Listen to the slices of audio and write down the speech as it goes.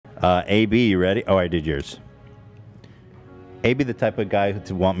AB, you ready? Oh, I did yours. AB, the type of guy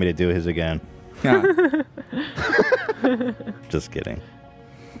to want me to do his again. Just kidding.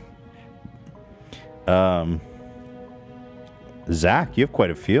 Zach, you have quite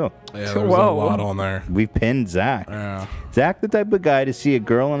a few. Yeah, there's a lot on there. We pinned Zach. Yeah. Zach, the type of guy to see a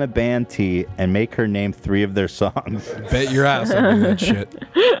girl in a band tee and make her name 3 of their songs. Bet your ass I do that shit.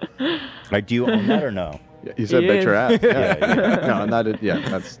 Like, do you own that or no? Yeah, you said bet your ass. Yeah. No, not it. Yeah,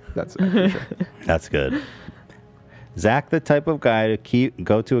 that's it for sure. That's good. Zach, the type of guy to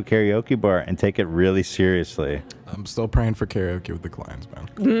go to a karaoke bar and take it really seriously. I'm still praying for karaoke with the Clans,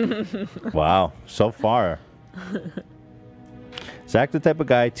 man. Wow, so far. Zach, the type of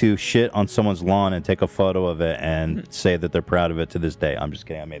guy to shit on someone's lawn and take a photo of it and say that they're proud of it to this day. I'm just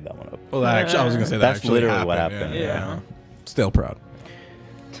kidding. I made that one up. Well, that actually, I was going to say that that's actually literally happened. what happened. Yeah. Still proud.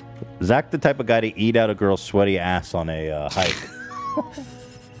 Zach, the type of guy to eat out a girl's sweaty ass on a hike.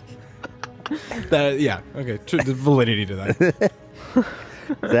 Yeah, okay. The validity to that.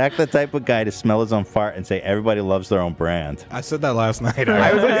 Zach, the type of guy to smell his own fart and say everybody loves their own brand. I said that last night.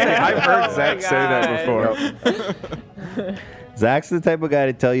 I was gonna say, I've heard Zach say that before. Zach's the type of guy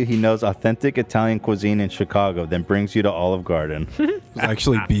to tell you he knows authentic Italian cuisine in Chicago, then brings you to Olive Garden. It's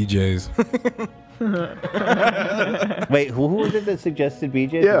actually BJ's. Wait, who was it that suggested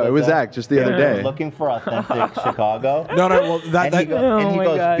BJ's? Yeah, it was Zach just the other day. Looking for authentic Chicago. No, well, and he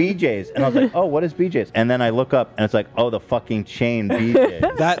goes BJ's, and I was like, oh, what is BJ's? And then I look up, and it's like, oh, the fucking chain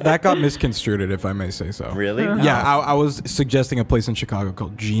BJ's. That got misconstrued, if I may say so. Really? Yeah, I was suggesting a place in Chicago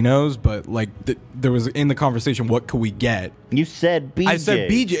called Gino's, but like there was in the conversation, what could we get? You said BJ's. I said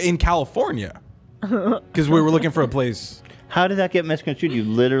BJ in California because we were looking for a place. How did that get misconstrued? You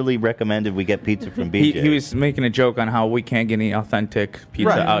literally recommended we get pizza from BJ's. He was making a joke on how we can't get any authentic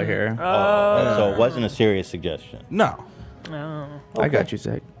pizza out here. So it wasn't a serious suggestion. No. I got you,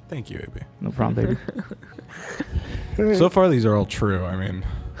 Zach. Thank you, AB. No problem, baby. So far, these are all true. I mean,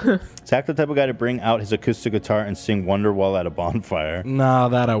 Zach, the type of guy to bring out his acoustic guitar and sing Wonderwall at a bonfire. Nah,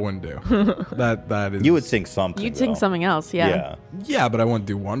 that I wouldn't do. that is. You would sing something. You'd sing something else, yeah. Yeah, but I wouldn't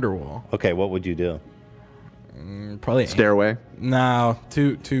do Wonderwall. Okay, what would you do? Probably Stairway. No,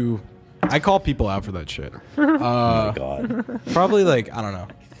 too. I call people out for that shit. Oh my god. Probably like I don't know.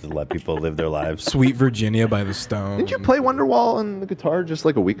 Just let people live their lives. Sweet Virginia by the Stones. Didn't you play Wonderwall on the guitar just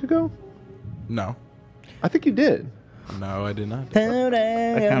like a week ago? No. I think you did. No, I did not.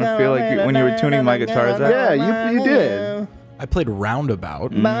 I kind of feel like when you were tuning my guitar, Zach. Yeah, you did. I played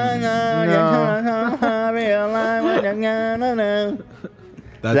Roundabout.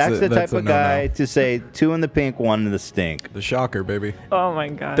 That's the type of guy to say 2 in the pink, 1 in the stink. The shocker, baby. Oh my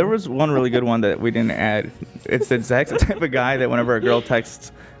god. There was one really good one that we didn't add. It said Zach's the type of guy that whenever a girl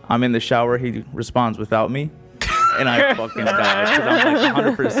texts, I'm in the shower, he responds without me. And I fucking die because I'm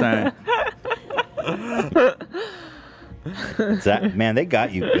like 100%. Zach, man, they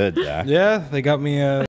got you good, Zach. Yeah, they got me.